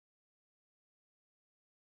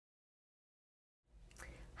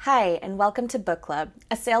Hi, and welcome to Book Club,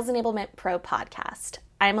 a Sales Enablement Pro podcast.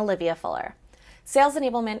 I'm Olivia Fuller. Sales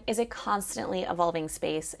enablement is a constantly evolving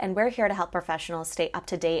space, and we're here to help professionals stay up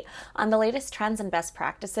to date on the latest trends and best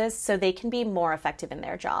practices so they can be more effective in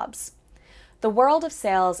their jobs. The world of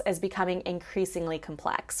sales is becoming increasingly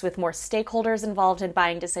complex, with more stakeholders involved in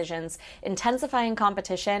buying decisions, intensifying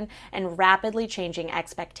competition, and rapidly changing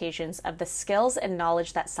expectations of the skills and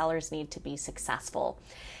knowledge that sellers need to be successful.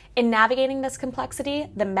 In navigating this complexity,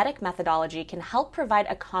 the MEDDIC methodology can help provide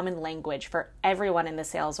a common language for everyone in the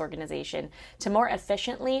sales organization to more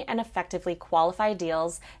efficiently and effectively qualify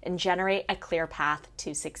deals and generate a clear path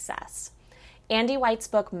to success. Andy White's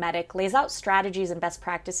book, MEDDIC, lays out strategies and best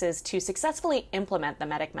practices to successfully implement the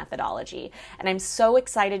MEDDIC methodology, and I'm so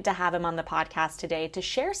excited to have him on the podcast today to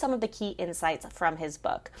share some of the key insights from his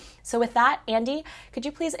book. So with that, Andy, could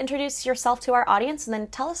you please introduce yourself to our audience and then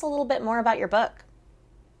tell us a little bit more about your book?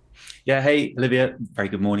 Yeah, hey, Olivia, very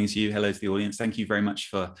good morning to you. Hello to the audience. Thank you very much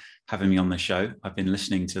for having me on the show. I've been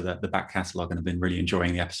listening to the back catalogue and I've been really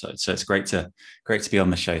enjoying the episode. So it's great to be on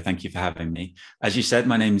the show. Thank you for having me. As you said,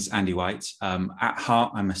 my name's Andy White. At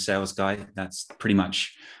heart, I'm a sales guy. That's pretty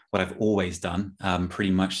much what I've always done,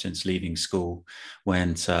 pretty much since leaving school.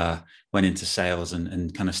 Went into sales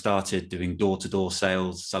and kind of started doing door-to-door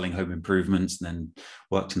sales, selling home improvements, and then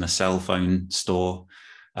worked in a cell phone store,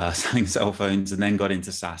 selling cell phones, and then got into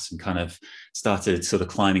SaaS and kind of started sort of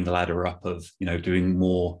climbing the ladder up of, doing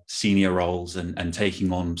more senior roles and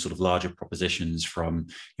taking on sort of larger propositions from,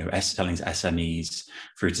 selling to SMEs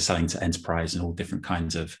through to selling to enterprise and all different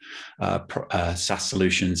kinds of SaaS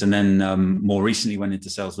solutions. And then more recently went into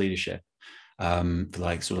sales leadership for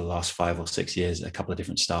like sort of the last 5 or 6 years, a couple of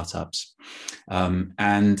different startups.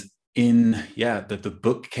 The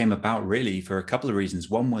book came about really for a couple of reasons.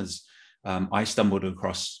 One was, I stumbled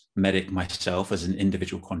across MEDDIC myself as an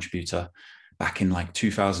individual contributor back in like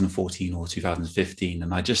 2014 or 2015.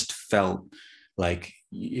 And I just felt like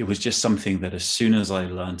it was just something that as soon as I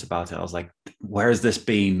learned about it, I was like, where has this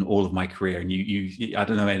been all of my career? And I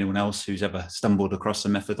don't know anyone else who's ever stumbled across a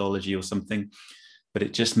methodology or something, but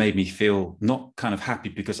it just made me feel not kind of happy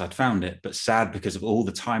because I'd found it, but sad because of all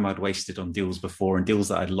the time I'd wasted on deals before and deals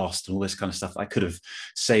that I'd lost and all this kind of stuff. I could have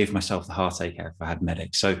saved myself the heartache if I had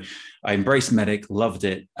MEDDIC. So I embraced MEDDIC, loved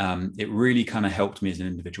it. It really kind of helped me as an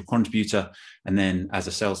individual contributor. And then as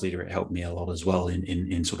a sales leader, it helped me a lot as well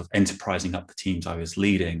in sort of enterprising up the teams I was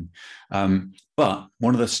leading. But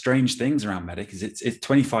one of the strange things around MEDDIC is it's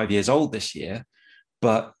 25 years old this year,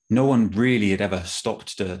 but no one really had ever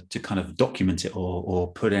stopped to kind of document it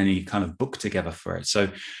or put any kind of book together for it. So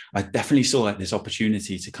I definitely saw like this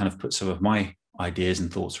opportunity to kind of put some of my ideas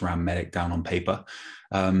and thoughts around MEDDIC down on paper.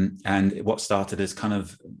 And what started as kind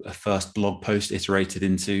of a first blog post iterated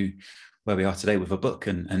into where we are today with a book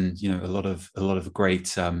and a lot of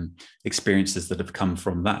great experiences that have come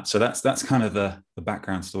from that. So that's kind of the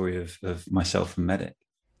background story of myself and MEDDIC.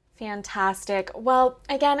 Fantastic. Well,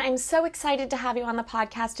 again, I'm so excited to have you on the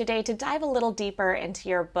podcast today to dive a little deeper into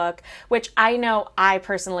your book, which I know I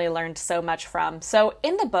personally learned so much from. So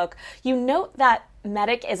in the book, you note that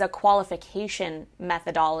MEDDIC is a qualification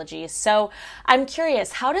methodology. So I'm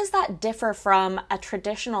curious, how does that differ from a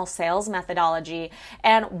traditional sales methodology?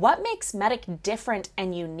 And what makes MEDDIC different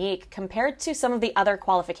and unique compared to some of the other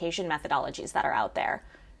qualification methodologies that are out there?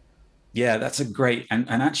 Yeah, that's a great and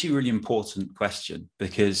actually really important question,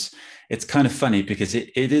 because it's kind of funny because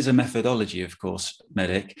it is a methodology, of course,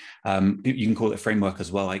 MEDDIC. You can call it a framework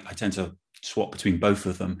as well. I tend to swap between both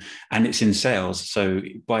of them, and it's in sales. So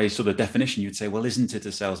by sort of definition, you'd say, well, isn't it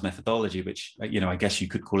a sales methodology? Which, I guess you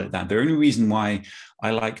could call it that. The only reason why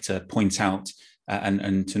I like to point out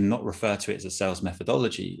and to not refer to it as a sales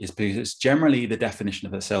methodology is because generally the definition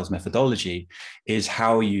of a sales methodology is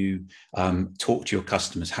how you talk to your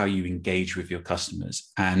customers, how you engage with your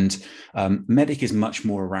customers. And MEDDIC is much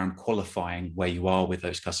more around qualifying where you are with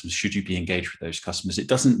those customers. Should you be engaged with those customers? It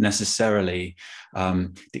doesn't necessarily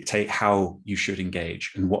dictate how you should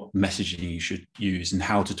engage and what messaging you should use and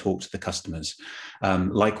how to talk to the customers.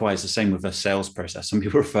 Likewise, the same with a sales process. Some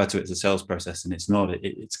people refer to it as a sales process, and it's not.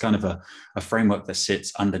 It's kind of a framework that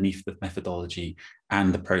sits underneath the methodology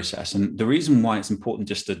and the process. And the reason why it's important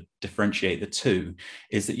just to differentiate the two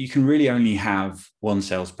is that you can really only have one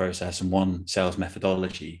sales process and one sales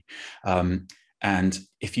methodology. And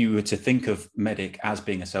if you were to think of MEDDIC as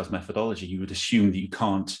being a sales methodology, you would assume that you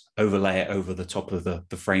can't overlay it over the top of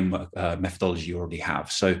the framework methodology you already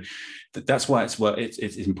have. So that's why it's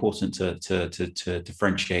important to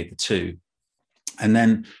differentiate the two. And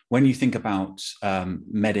then when you think about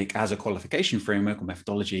MEDDIC as a qualification framework or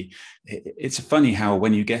methodology, it's funny how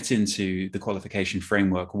when you get into the qualification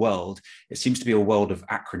framework world, it seems to be a world of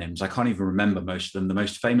acronyms. I can't even remember most of them. The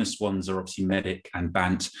most famous ones are obviously MEDDIC and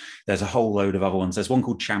BANT. There's a whole load of other ones. There's one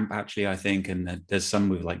called CHAMP, actually, I think, and there's some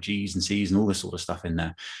with like G's and C's and all this sort of stuff in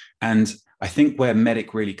there. And I think where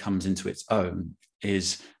MEDDIC really comes into its own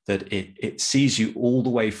is that it sees you all the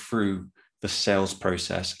way through the sales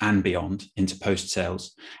process and beyond into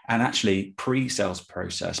post-sales and actually pre-sales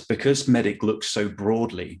process, because MEDDIC looks so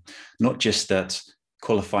broadly, not just that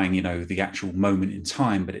qualifying, the actual moment in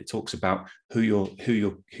time, but it talks about who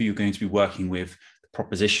you're going to be working with, the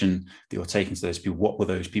proposition that you're taking to those people, what will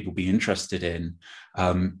those people be interested in.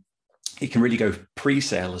 It can really go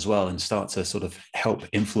pre-sale as well and start to sort of help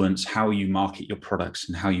influence how you market your products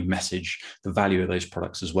and how you message the value of those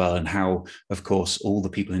products as well, and how, of course, all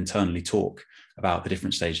the people internally talk about the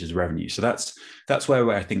different stages of revenue. So that's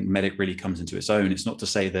where I think MEDDIC really comes into its own. It's not to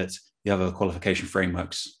say that the other qualification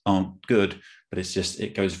frameworks aren't good, but it's just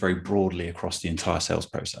it goes very broadly across the entire sales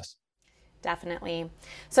process. Definitely.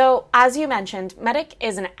 So as you mentioned, MEDDIC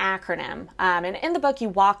is an acronym. And in the book, you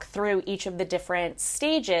walk through each of the different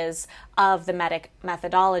stages of the MEDDIC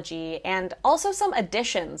methodology and also some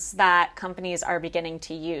additions that companies are beginning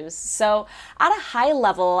to use. So at a high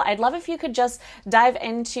level, I'd love if you could just dive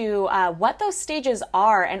into what those stages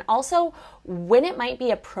are and also when it might be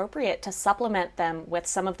appropriate to supplement them with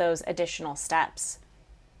some of those additional steps.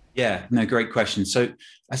 Yeah, no, great question. So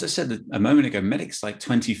as I said a moment ago, MEDDIC's like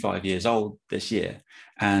 25 years old this year,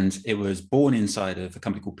 and it was born inside of a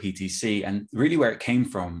company called PTC. And really where it came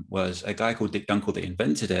from was a guy called Dick Dunkel that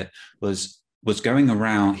invented it, was going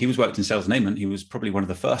around. He worked in sales enablement. He was probably one of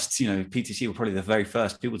the first, PTC were probably the very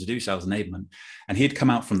first people to do sales enablement. And he had come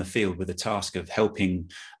out from the field with the task of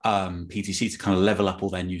helping PTC to kind of level up all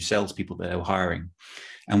their new salespeople that they were hiring.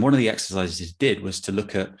 And one of the exercises he did was to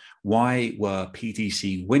look at why were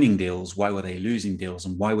PTC winning deals, why were they losing deals,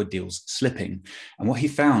 and why were deals slipping? And what he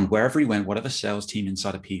found, wherever he went, whatever sales team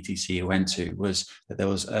inside of PTC he went to, was that there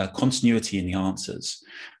was a continuity in the answers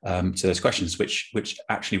to those questions, which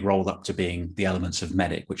actually rolled up to being the elements of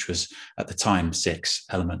MEDDIC, which was at the time 6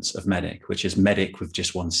 elements of MEDDIC, which is MEDDIC with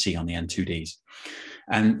just one C on the end, 2 Ds.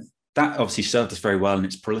 And that obviously served us very well, and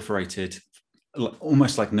it's proliferated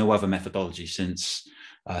almost like no other methodology since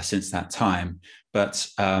that time. But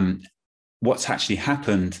what's actually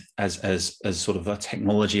happened as sort of the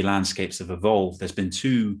technology landscapes have evolved, there's been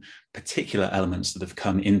 2 particular elements that have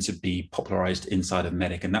come in to be popularized inside of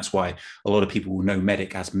MEDDIC. And that's why a lot of people will know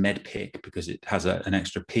MEDDIC as MEDDPICC, because it has an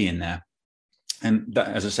extra P in there. And that,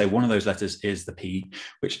 as I say, one of those letters is the P,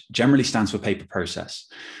 which generally stands for paper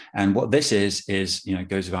process. And what this is,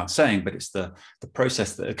 goes without saying, but it's the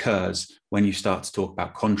process that occurs when you start to talk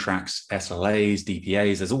about contracts, SLAs,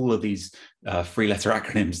 DPAs. There's all of these 3-letter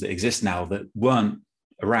acronyms that exist now that weren't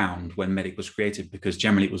around when MEDDIC was created, because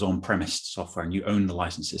generally it was on-premise software and you own the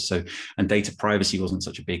licenses. So, and data privacy wasn't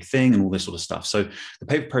such a big thing and all this sort of stuff. So the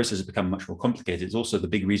paper process has become much more complicated. It's also the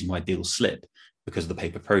big reason why deals slip, because of the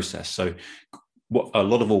paper process. So what a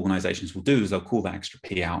lot of organizations will do is they'll call that extra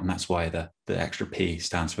P out, and that's why the extra P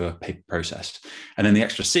stands for paper process. And then the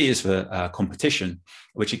extra C is for competition,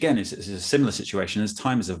 which again is a similar situation. As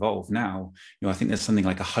time has evolved now, I think there's something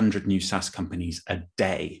like 100 new SaaS companies a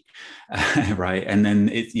day, right? And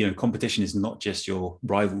then competition is not just your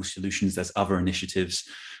rival solutions. There's other initiatives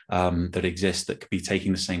that exist that could be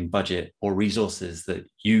taking the same budget or resources that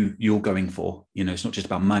you're going for. It's not just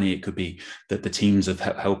about money. It could be that the teams of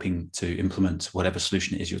helping to implement whatever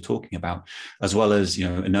solution it is you're talking about, as well as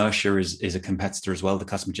inertia is a competitor as well. The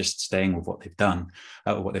customer just staying with what they've done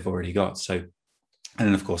or what they've already got. So, and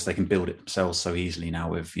then of course they can build it themselves so easily now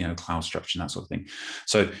with cloud structure and that sort of thing.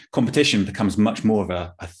 So competition becomes much more of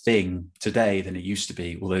a thing today than it used to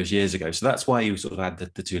be all those years ago. So that's why you sort of add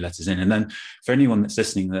the 2 letters in. And then for anyone that's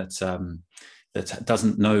listening that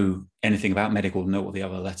doesn't know anything about MEDDIC or know what the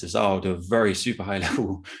other letters are, I'll do a very super high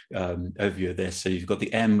level overview of this. So you've got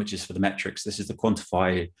the M, which is for the metrics. This is the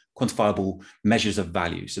quantifiable measures of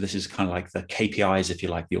value. So this is kind of like the KPIs, if you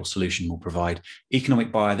like, that your solution will provide. Economic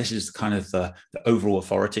buyer, this is kind of the overall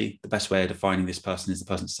authority. The best way of defining this person is the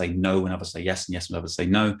person to say no when others say yes, and yes when others say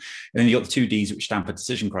no. And then you've got the 2 Ds, which stand for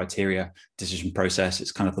decision criteria, decision process.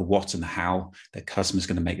 It's kind of the what and the how the customer's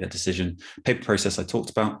going to make that decision. Paper process I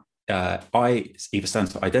talked about. I either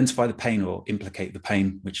stands for identify the pain or implicate the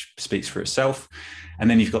pain, which speaks for itself. And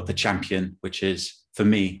then you've got the champion, which is for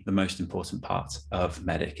me, the most important part of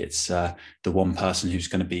Medic. It's the one person who's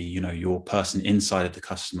going to be, your person inside of the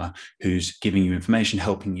customer, who's giving you information,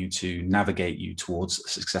 helping you to navigate you towards a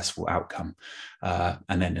successful outcome.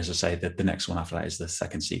 And then, as I say, the next one after that is the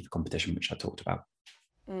second C for competition, which I talked about.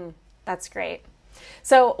 That's great.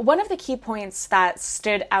 So one of the key points that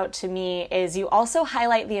stood out to me is you also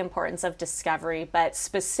highlight the importance of discovery, but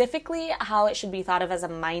specifically how it should be thought of as a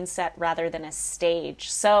mindset rather than a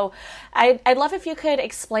stage. So I'd love if you could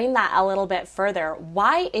explain that a little bit further.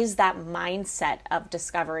 Why is that mindset of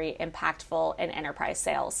discovery impactful in enterprise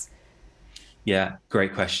sales? Yeah,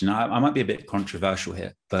 great question. I might be a bit controversial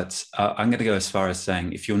here, but I'm going to go as far as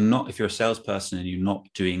saying if you're a salesperson and you're not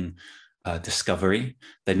doing discovery,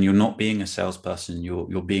 then you're not being a salesperson,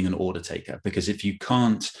 you're being an order taker. Because if you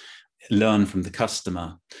can't learn from the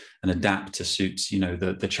customer and adapt to suit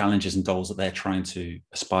the challenges and goals that they're trying to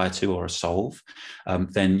aspire to or solve,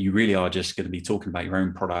 then you really are just going to be talking about your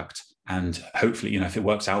own product. And hopefully, if it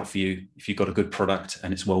works out for you, if you've got a good product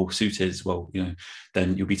and it's well suited,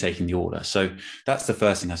 then you'll be taking the order. So that's the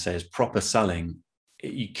first thing I say is proper selling.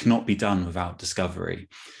 You cannot be done without discovery.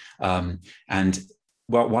 And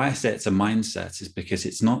why I say it's a mindset is because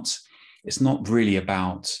it's not really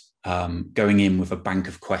about going in with a bank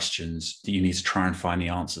of questions that you need to try and find the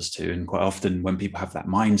answers to. And quite often when people have that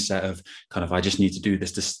mindset of kind of, I just need to do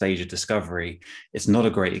this stage of discovery, it's not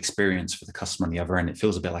a great experience for the customer on the other end. It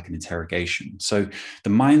feels a bit like an interrogation. So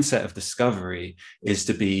the mindset of discovery is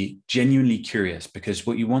to be genuinely curious, because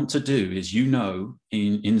what you want to do is,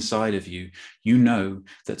 inside of you,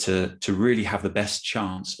 that to really have the best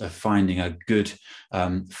chance of finding a good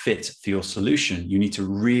fit for your solution, you need to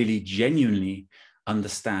really genuinely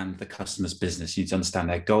understand the customer's business. You need to understand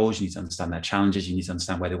their goals. You need to understand their challenges. You need to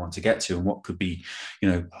understand where they want to get to and what could be,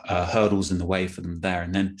 hurdles in the way for them there.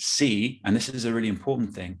 And then see, and this is a really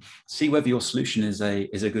important thing, see whether your solution is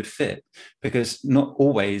a good fit, because not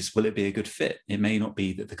always will it be a good fit. It may not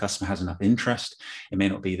be that the customer has enough interest. It may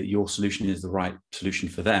not be that your solution is the right solution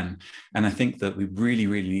for them. And I think that we really,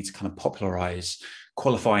 really need to kind of popularize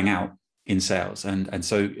qualifying out in sales. And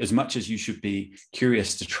so as much as you should be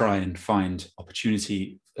curious to try and find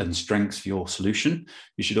opportunity and strengths for your solution,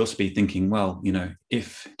 you should also be thinking, well,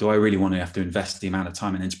 do I really want to have to invest the amount of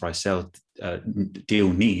time an enterprise sales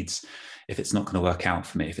deal needs if it's not going to work out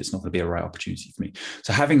for me, if it's not going to be a right opportunity for me?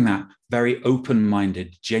 So having that very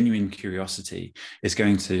open-minded, genuine curiosity is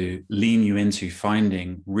going to lean you into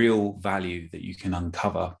finding real value that you can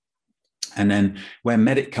uncover. And then where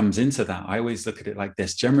Medic comes into that, I always look at it like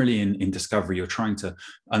this. Generally in discovery, you're trying to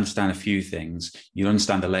understand a few things. You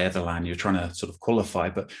understand the lay of the land. You're trying to sort of qualify,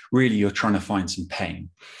 but really you're trying to find some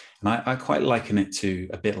pain. And I quite liken it to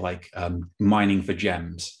a bit like mining for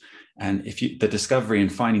gems. And the discovery and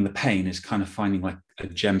finding the pain is kind of finding like a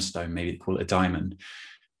gemstone, maybe they call it a diamond.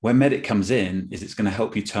 Where Medic comes in is it's going to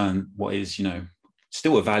help you turn what is,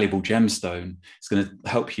 still a valuable gemstone. It's going to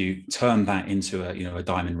help you turn that into a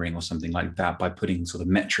diamond ring or something like that by putting sort of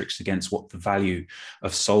metrics against what the value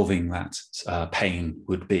of solving that pain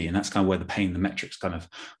would be. And that's kind of where the pain and the metrics kind of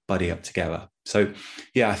buddy up together. So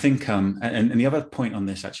yeah, I think, and the other point on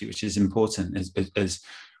this actually, which is important, is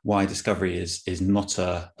why discovery is not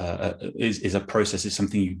is a process, is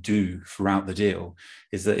something you do throughout the deal,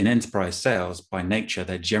 is that in enterprise sales, by nature,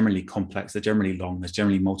 they're generally complex, they're generally long, there's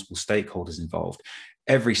generally multiple stakeholders involved.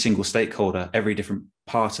 Every single stakeholder, every different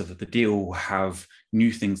part of the deal will have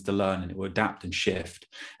new things to learn, and it will adapt and shift.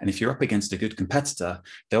 And if you're up against a good competitor,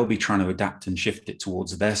 they'll be trying to adapt and shift it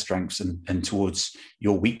towards their strengths and towards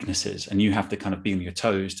your weaknesses. And you have to kind of be on your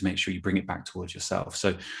toes to make sure you bring it back towards yourself.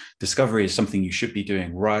 So discovery is something you should be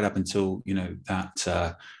doing right up until,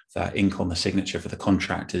 that ink on the signature for the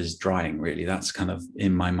contract is drying, really. That's kind of,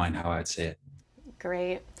 in my mind, how I'd see it.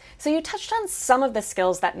 Great. So you touched on some of the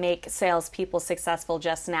skills that make salespeople successful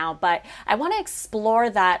just now, but I want to explore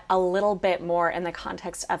that a little bit more in the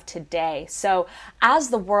context of today. So as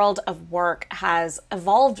the world of work has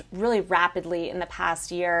evolved really rapidly in the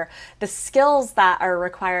past year, the skills that are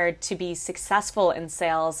required to be successful in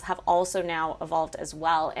sales have also now evolved as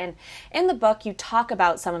well. And in the book, you talk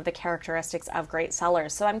about some of the characteristics of great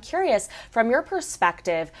sellers. So I'm curious, from your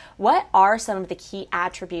perspective, what are some of the key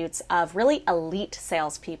attributes of really elite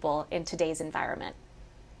salespeople in today's environment?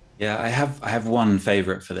 Yeah, I have one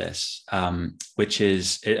favorite for this, which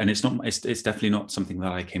is, and it's definitely not something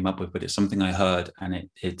that I came up with, but it's something I heard, and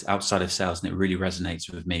it's outside of sales, and it really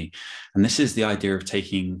resonates with me. And this is the idea of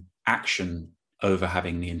taking action over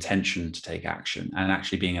having the intention to take action, and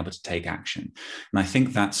actually being able to take action. And I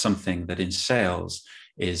think that's something that in sales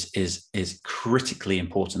is critically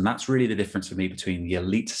important. That's really the difference for me between the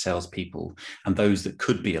elite salespeople and those that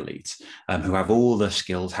could be elite, who have all the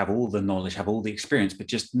skills, have all the knowledge, have all the experience, but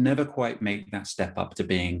just never quite make that step up to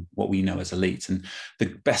being what we know as elite. And the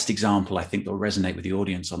best example I think that will resonate with the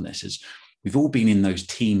audience on this is, we've all been in those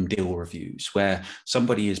team deal reviews where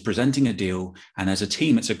somebody is presenting a deal, and as a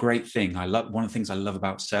team, it's a great thing. One of the things I love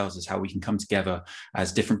about sales is how we can come together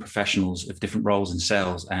as different professionals of different roles in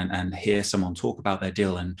sales and hear someone talk about their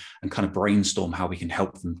deal and kind of brainstorm how we can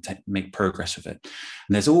help them make progress with it.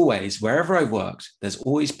 And there's always, wherever I've worked, there's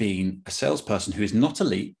always been a salesperson who is not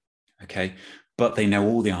elite, okay, but they know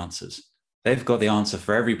all the answers. They've got the answer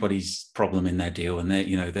for everybody's problem in their deal, and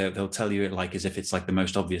they'll tell you it like as if it's like the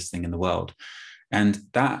most obvious thing in the world. And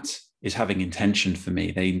that is having intention for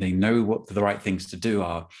me. They know what the right things to do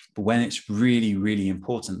are, but when it's really, really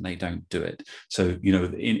important, they don't do it. So,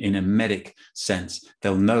 in a medic sense,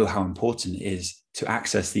 they'll know how important it is to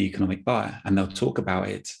access the economic buyer, and they'll talk about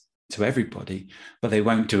it to everybody, but they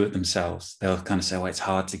won't do it themselves. They'll kind of say, well, it's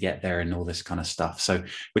hard to get there and all this kind of stuff. So,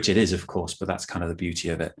 which it is, of course, but that's kind of the beauty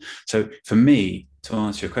of it. So for me, to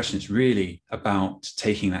answer your question, it's really about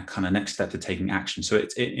taking that kind of next step to taking action. So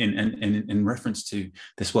it's in reference to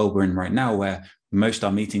this world we're in right now, where most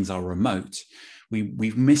our meetings are remote,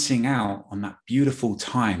 we're missing out on that beautiful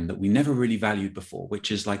time that we never really valued before, which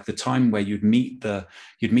is like the time where you'd meet the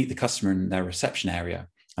customer in their reception area,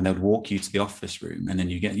 and they would walk you to the office room, and then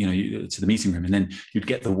you get, to the meeting room, and then you'd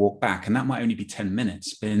get the walk back. And that might only be 10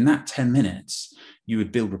 minutes. But in that 10 minutes, you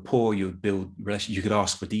would build rapport, you would build relationships, you could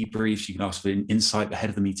ask for debriefs, you could ask for insight ahead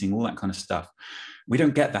of the meeting, all that kind of stuff. We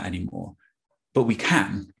don't get that anymore, but we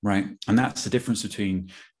can, right? And that's the difference between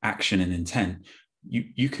action and intent.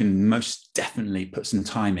 You can most definitely put some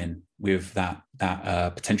time in with that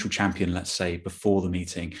potential champion, let's say, before the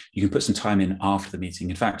meeting. You can put some time in after the meeting.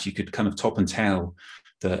 In fact, you could kind of top and tail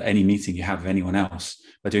any meeting you have with anyone else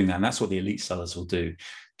by doing that. And that's what the elite sellers will do.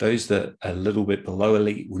 Those that are a little bit below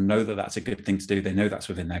elite will know that that's a good thing to do. They know that's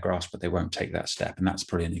within their grasp, but they won't take that step. And that's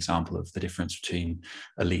probably an example of the difference between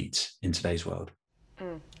elite in today's world.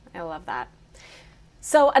 I love that.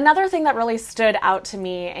 So another thing that really stood out to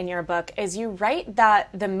me in your book is you write that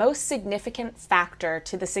the most significant factor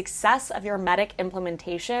to the success of your MEDDIC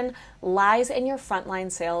implementation lies in your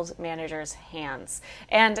frontline sales manager's hands.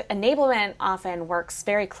 And enablement often works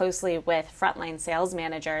very closely with frontline sales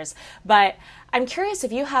managers, but I'm curious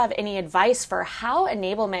if you have any advice for how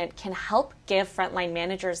enablement can help give frontline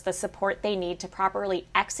managers the support they need to properly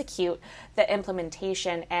execute the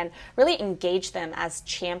implementation and really engage them as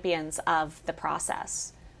champions of the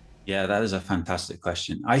process. Yeah, that is a fantastic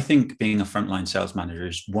question. I think being a frontline sales manager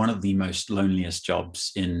is one of the most loneliest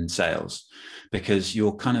jobs in sales, because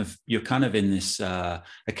you're kind of in this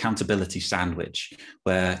accountability sandwich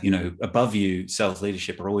where, above you, sales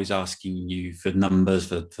leadership are always asking you for numbers,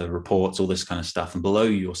 for reports, all this kind of stuff. And below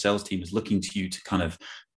you, your sales team is looking to you to kind of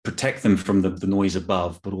protect them from the noise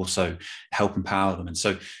above, but also help empower them. And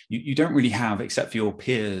so you don't really have, except for your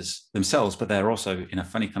peers themselves, but they're also in a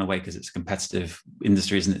funny kind of way, because it's a competitive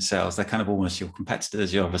industry, isn't it, sales? They're kind of almost your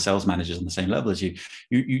competitors, your other sales managers on the same level as you.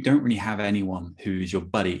 You don't really have anyone who is your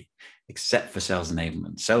buddy except for sales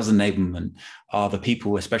enablement. Sales enablement are the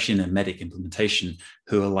people, especially in a MEDDIC implementation,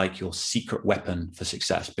 who are like your secret weapon for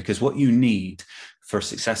success. Because what you need for a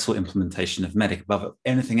successful implementation of MEDDIC above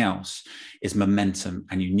anything else is momentum,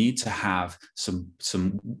 and you need to have some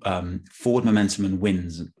forward momentum and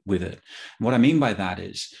wins with it. And what I mean by that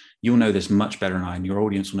is, you'll know this much better than I, and your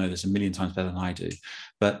audience will know this a million times better than I do,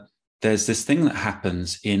 but there's this thing that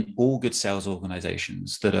happens in all good sales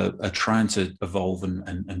organizations that are trying to evolve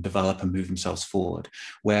and develop and move themselves forward,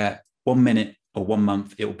 where 1 minute or 1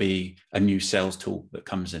 month, it'll be a new sales tool that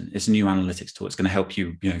comes in. It's a new analytics tool. It's going to help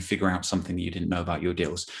you, figure out something that you didn't know about your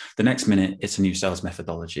deals. The next minute, it's a new sales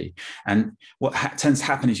methodology. And what tends to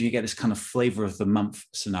happen is you get this kind of flavor of the month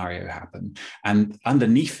scenario happen. And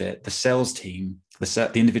underneath it, the sales team,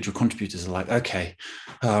 the individual contributors are like, okay,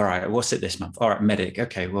 all right, what's it this month? All right, MEDDIC.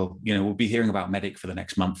 Okay, well, we'll be hearing about MEDDIC for the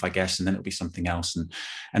next month, I guess, and then it'll be something else.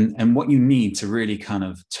 And what you need to really kind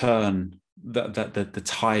of turn the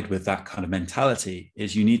tide with that kind of mentality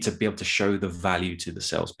is you need to be able to show the value to the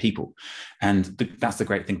salespeople. And that's the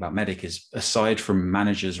great thing about MEDDIC is, aside from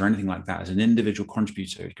managers or anything like that, as an individual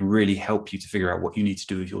contributor, it can really help you to figure out what you need to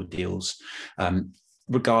do with your deals,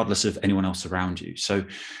 regardless of anyone else around you. So,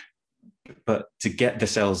 but to get the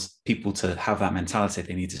sales people to have that mentality,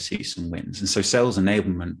 they need to see some wins. And so sales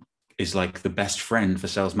enablement is like the best friend for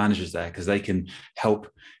sales managers there, because they can help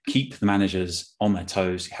keep the managers on their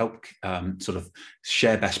toes, help sort of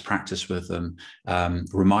share best practice with them,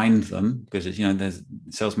 remind them, because there's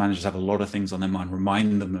sales managers have a lot of things on their mind.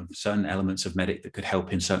 Remind them of certain elements of Medic that could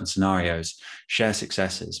help in certain scenarios, share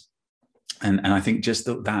successes. And I think just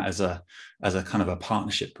that as a kind of a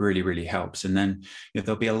partnership really helps. And then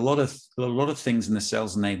there'll be a lot of things in the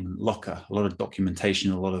sales enablement locker, a lot of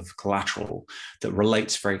documentation, a lot of collateral that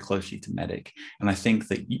relates very closely to Medic. And I think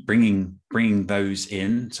that bringing those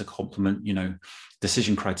in to complement,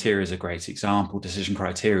 decision criteria is a great example. Decision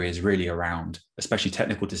criteria is really around, especially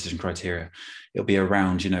technical decision criteria. It'll be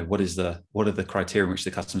around, what are the criteria in which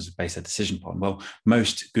the customers base their decision upon? Well,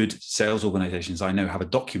 most good sales organizations I know have a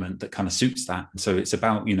document that kind of suits that. And so it's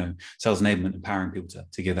about, sales enablement, empowering people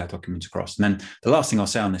to give that document across. And then the last thing I'll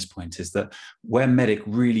say on this point is that where Medic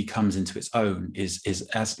really comes into its own is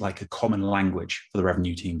as like a common language for the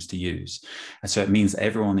revenue teams to use. And so it means that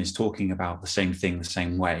everyone is talking about the same thing the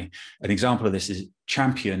same way. An example of this is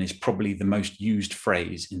champion is probably the most used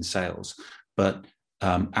phrase in sales, but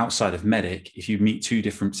outside of Medic, if you meet two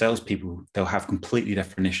different salespeople, they'll have completely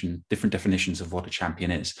different definitions of what a champion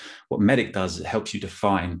is. What Medic does, it helps you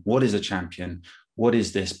define what is a champion, what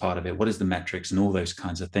is this part of it, what is the metrics, and all those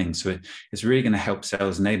kinds of things. So it's really going to help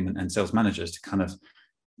sales enablement and sales managers to kind of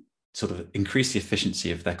sort of increase the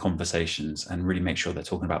efficiency of their conversations and really make sure they're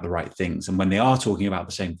talking about the right things. And when they are talking about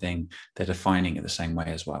the same thing, they're defining it the same way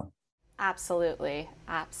as well. Absolutely.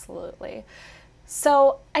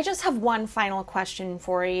 So I just have one final question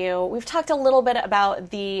for you. We've talked a little bit about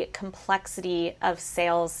the complexity of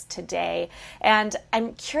sales today, and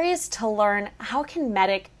I'm curious to learn, how can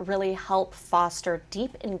Medic really help foster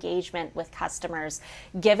deep engagement with customers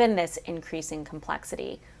given this increasing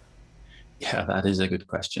complexity? Yeah, that is a good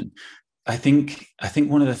question. I think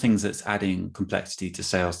one of the things that's adding complexity to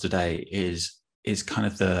sales today is kind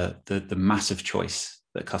of the massive choice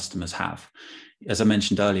that customers have. As I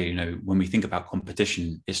mentioned earlier, when we think about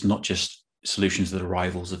competition, it's not just solutions that are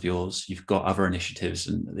rivals of yours. You've got other initiatives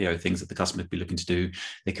and things that the customer could be looking to do.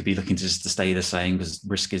 They could be looking to just to stay the same because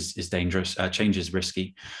risk is dangerous. Change is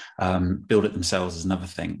risky. Build it themselves is another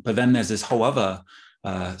thing. But then there's this whole other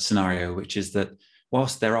scenario, which is that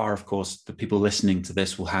whilst there are, of course, the people listening to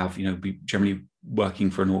this will have, be generally working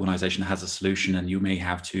for an organization that has a solution, and you may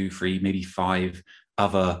have 2, 3, maybe 5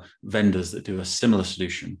 other vendors that do a similar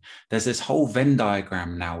solution. There's this whole Venn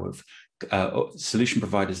diagram now of solution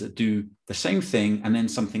providers that do the same thing and then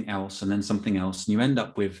something else and then something else. And you end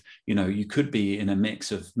up with, you could be in a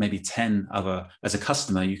mix of maybe 10 other, as a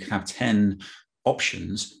customer, you can have 10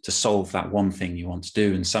 options to solve that one thing you want to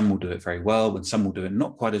do. And some will do it very well, and some will do it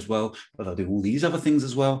not quite as well, but they'll do all these other things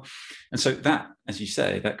as well. And so that, as you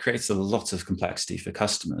say, that creates a lot of complexity for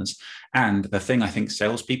customers. And the thing I think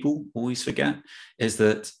salespeople always forget is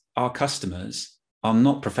that our customers are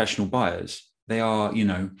not professional buyers. They are,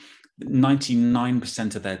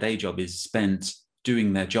 99% of their day job is spent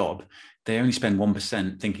doing their job. They only spend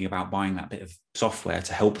 1% thinking about buying that bit of software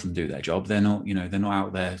to help them do their job. They're not, they're not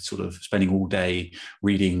out there sort of spending all day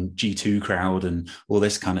reading G2 Crowd and all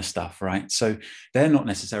this kind of stuff, right? So they're not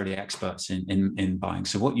necessarily experts in buying.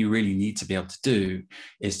 So what you really need to be able to do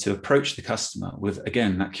is to approach the customer with,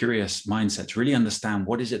 again, that curious mindset to really understand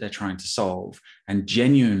what is it they're trying to solve, and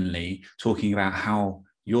genuinely talking about how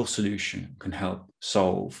your solution can help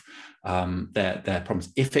solve their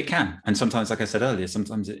problems, if it can. And sometimes, like I said earlier,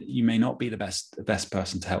 sometimes you may not be the best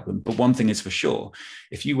person to help them. But one thing is for sure,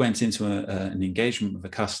 if you went into an engagement with a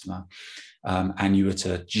customer and you were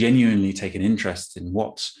to genuinely take an interest in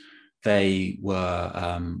what they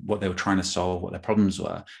were trying to solve, what their problems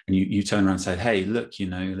were, and you turn around and said, "Hey, look,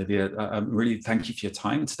 Olivia, really thank you for your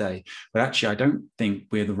time today, but actually I don't think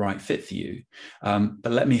we're the right fit for you,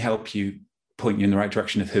 but let me help you point you in the right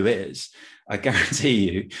direction of who is." I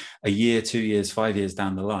guarantee you, a year, 2 years, 5 years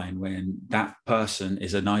down the line, when that person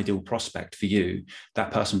is an ideal prospect for you,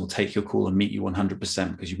 that person will take your call and meet you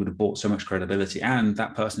 100%, because you would have bought so much credibility, and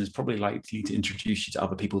that person is probably likely to introduce you to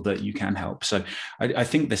other people that you can help. So I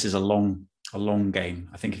think this is a long game.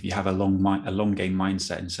 I think if you have a long game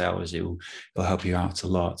mindset in sales, it'll help you out a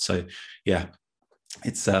lot. So yeah.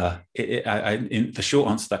 It's the short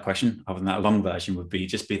answer to that question, other than that long version, would be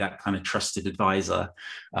just be that kind of trusted advisor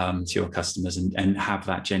to your customers, and have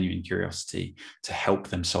that genuine curiosity to help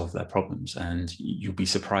them solve their problems. And you'll be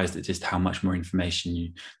surprised at just how much more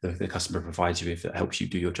information the customer provides you if it helps you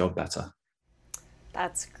do your job better.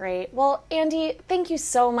 That's great. Well, Andy, thank you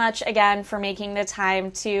so much again for making the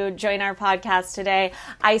time to join our podcast today.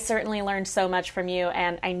 I certainly learned so much from you,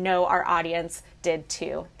 and I know our audience did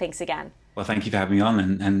too. Thanks again. Well, thank you for having me on,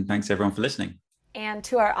 and thanks everyone for listening. And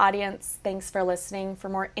to our audience, thanks for listening. For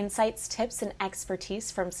more insights, tips, and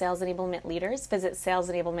expertise from sales enablement leaders, visit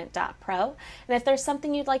salesenablement.pro. And if there's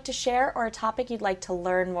something you'd like to share or a topic you'd like to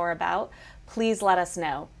learn more about, please let us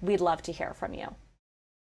know. We'd love to hear from you.